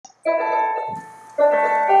Be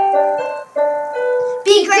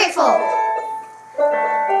grateful.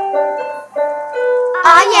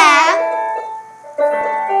 Oh yeah.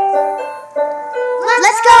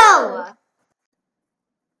 Let's go.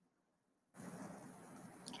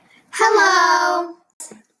 Hello.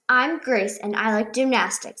 I'm Grace, and I like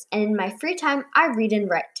gymnastics, and in my free time, I read and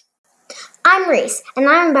write. I'm Reese, and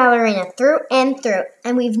I'm a ballerina through and through,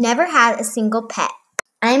 and we've never had a single pet.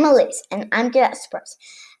 I'm Elise, and I'm good at sports,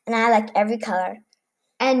 and I like every color.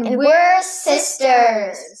 And we're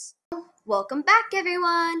sisters. Welcome back,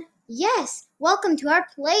 everyone. Yes, welcome to our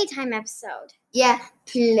playtime episode. Yeah,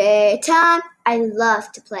 playtime. I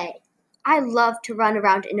love to play. I love to run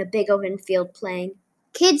around in a big open field playing.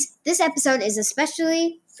 Kids, this episode is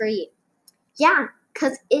especially for you. Yeah,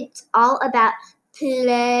 because it's all about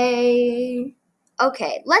play.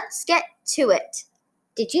 Okay, let's get to it.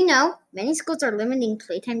 Did you know many schools are limiting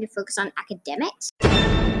playtime to focus on academics?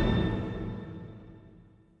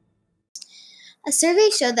 A survey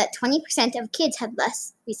showed that 20% of kids had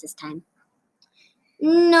less recess time.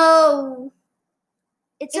 No.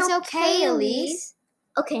 It's okay, Elise.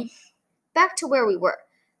 Okay. Back to where we were.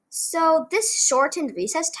 So this shortened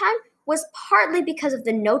recess time was partly because of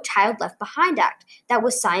the No Child Left Behind Act that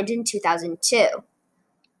was signed in 2002.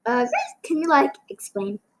 Can you,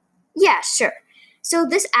 explain? Yeah, sure. So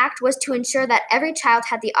this act was to ensure that every child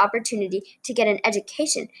had the opportunity to get an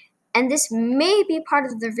education, and this may be part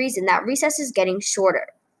of the reason that recess is getting shorter.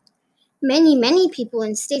 Many people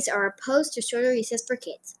in states are opposed to shorter recess for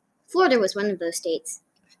kids. Florida was one of those states.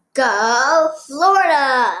 Go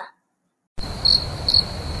Florida!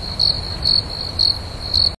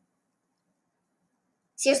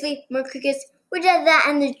 Seriously, more crickets? We did that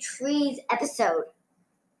in the trees episode.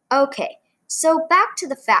 Okay, so back to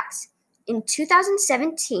the facts. In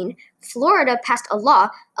 2017, Florida passed a law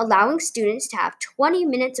allowing students to have 20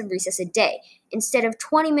 minutes of recess a day instead of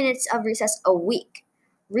 20 minutes of recess a week.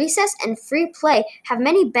 Recess and free play have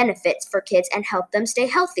many benefits for kids and help them stay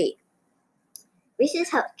healthy.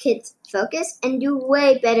 Recess helps kids focus and do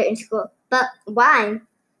way better in school. But why?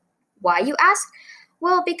 Why, you ask?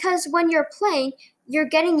 Well, because when you're playing, you're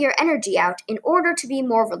getting your energy out in order to be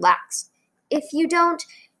more relaxed. If you don't,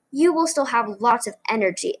 you will still have lots of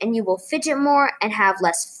energy and you will fidget more and have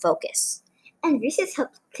less focus. And recess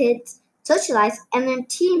helps kids socialize and learn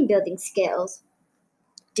team building skills.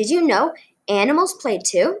 Did you know animals play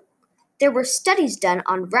too? There were studies done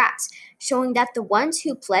on rats showing that the ones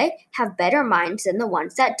who play have better minds than the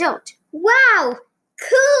ones that don't. Wow!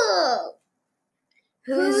 Cool!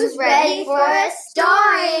 Who's ready for a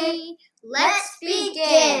story? Let's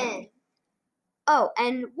begin! Oh,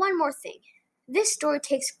 and one more thing. This story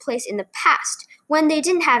takes place in the past, when they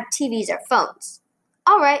didn't have TVs or phones.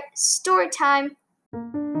 All right, story time.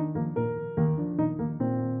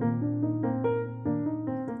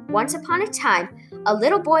 Once upon a time, a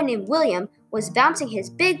little boy named William was bouncing his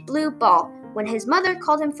big blue ball when his mother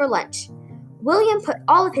called him for lunch. William put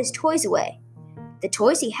all of his toys away. The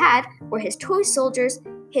toys he had were his toy soldiers,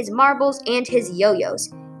 his marbles, and his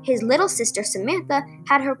yo-yos. His little sister Samantha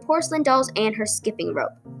had her porcelain dolls and her skipping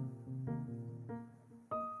rope.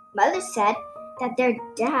 Mother said that their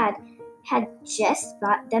dad had just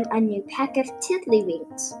bought them a new pack of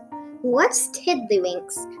tiddlywinks. What's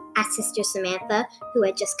tiddlywinks? Asked Sister Samantha, who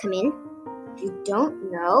had just come in. You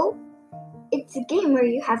don't know? It's a game where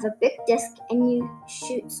you have a big disc and you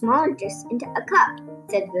shoot smaller discs into a cup,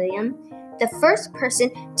 said William. The first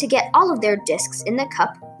person to get all of their discs in the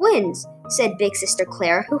cup wins, said Big Sister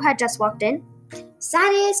Clara, who had just walked in.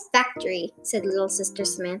 Satisfactory, said Little Sister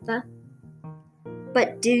Samantha.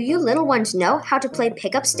 But do you little ones know how to play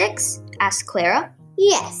pickup sticks? Asked Clara.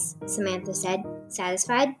 Yes, Samantha said,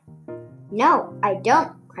 satisfied. No, I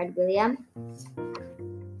don't, cried William.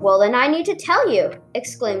 Well, then I need to tell you,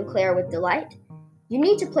 exclaimed Clara with delight. You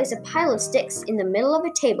need to place a pile of sticks in the middle of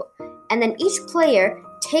a table, and then each player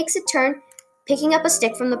takes a turn picking up a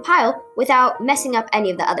stick from the pile without messing up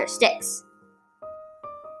any of the other sticks.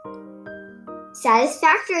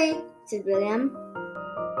 Satisfactory, said William.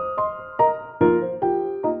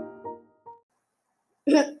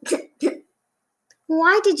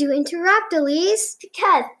 Why did you interrupt, Elise?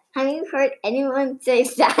 Because, have you heard anyone say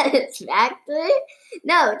satisfactory?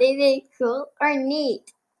 No, they say cool or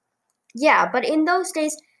neat. Yeah, but in those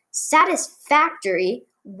days, satisfactory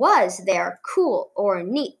was there cool or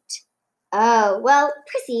neat. Oh, well,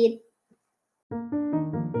 proceed.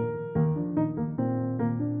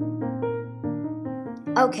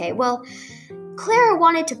 Okay, well, Clara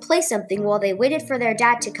wanted to play something while they waited for their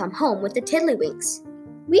dad to come home with the tiddlywinks.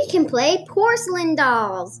 We can play porcelain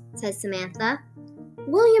dolls, said Samantha.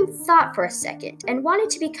 William thought for a second and wanted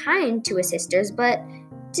to be kind to his sisters, but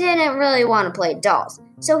didn't really want to play dolls,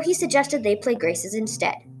 so he suggested they play Grace's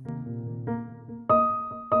instead.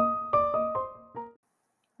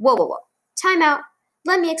 Whoa. Time out.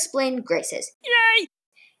 Let me explain Grace's. Yay!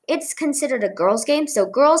 It's considered a girls' game, so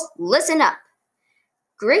girls, listen up.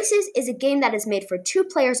 Grace's is a game that is made for 2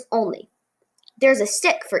 players only. There's a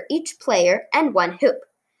stick for each player and 1 hoop.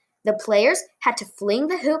 The players had to fling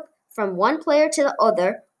the hoop from one player to the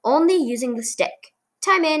other, only using the stick.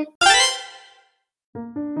 Time in.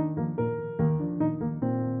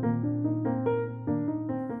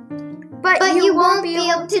 But you won't be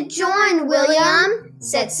able to join, William,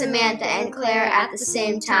 said Samantha and Claire at the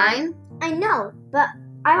same time. I know, but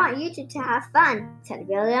I want you two to have fun, said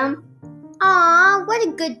William. Aw, what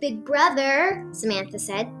a good big brother, Samantha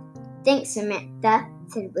said. Thanks, Samantha,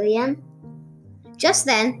 said William. Just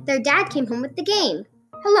then, their dad came home with the game.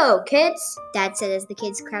 Hello, kids, Dad said as the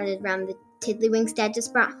kids crowded around the tiddlywinks Dad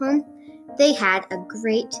just brought home. They had a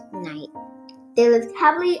great night. They lived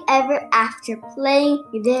happily ever after playing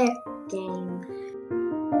their game.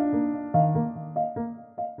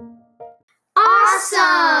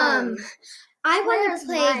 Awesome! I want to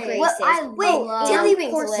play Grace's.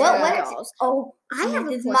 Tiddlywinks. What? Oh, I have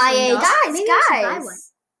a my age.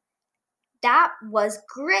 Guys. That was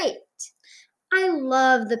great. I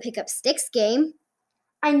love the pick up sticks game.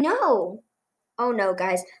 I know. Oh no,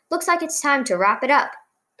 guys. Looks like it's time to wrap it up.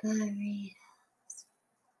 Burritos.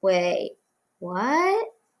 Wait, what?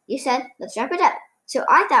 You said, let's wrap it up. So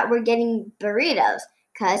I thought we're getting burritos,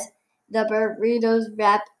 because the burritos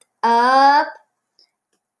wrapped up.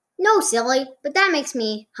 No, silly, but that makes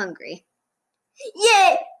me hungry.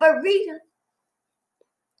 Yay, burritos!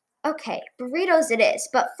 Okay, burritos it is.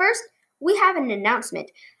 But first, we have an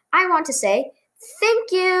announcement. I want to say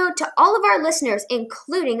thank you to all of our listeners,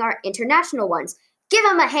 including our international ones. Give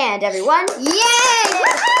them a hand, everyone. Yay!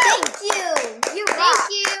 Thank you! Thank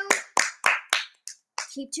you!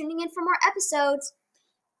 Keep tuning in for more episodes.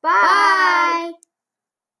 Bye!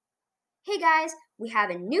 Hey guys, we have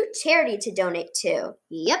a new charity to donate to.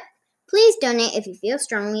 Yep. Please donate if you feel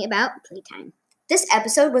strongly about playtime. This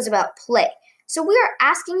episode was about play, so we are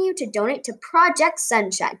asking you to donate to Project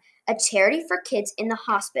Sunshine, a charity for kids in the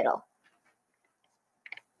hospital.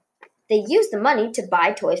 They use the money to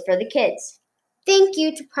buy toys for the kids. Thank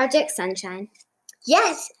you to Project Sunshine.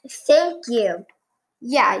 Yes, thank you.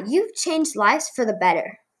 Yeah, you've changed lives for the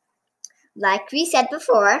better. Like we said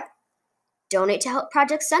before, donate to help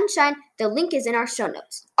Project Sunshine. The link is in our show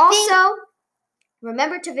notes. Also,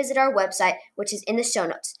 remember to visit our website, which is in the show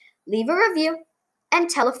notes. Leave a review and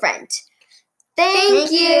tell a friend.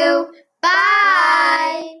 Thank you.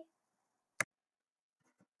 Bye.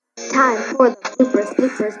 Time for the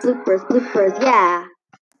bloopers, yeah.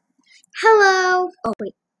 Hello. Oh,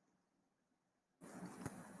 wait.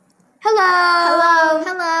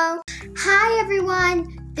 Hello. Hi,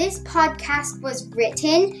 everyone. This podcast was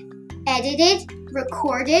written, edited,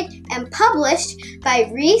 recorded, and published by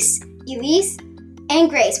Reese, Elise, and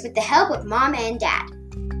Grace with the help of Mom and Dad.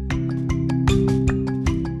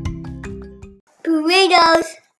 Burritos.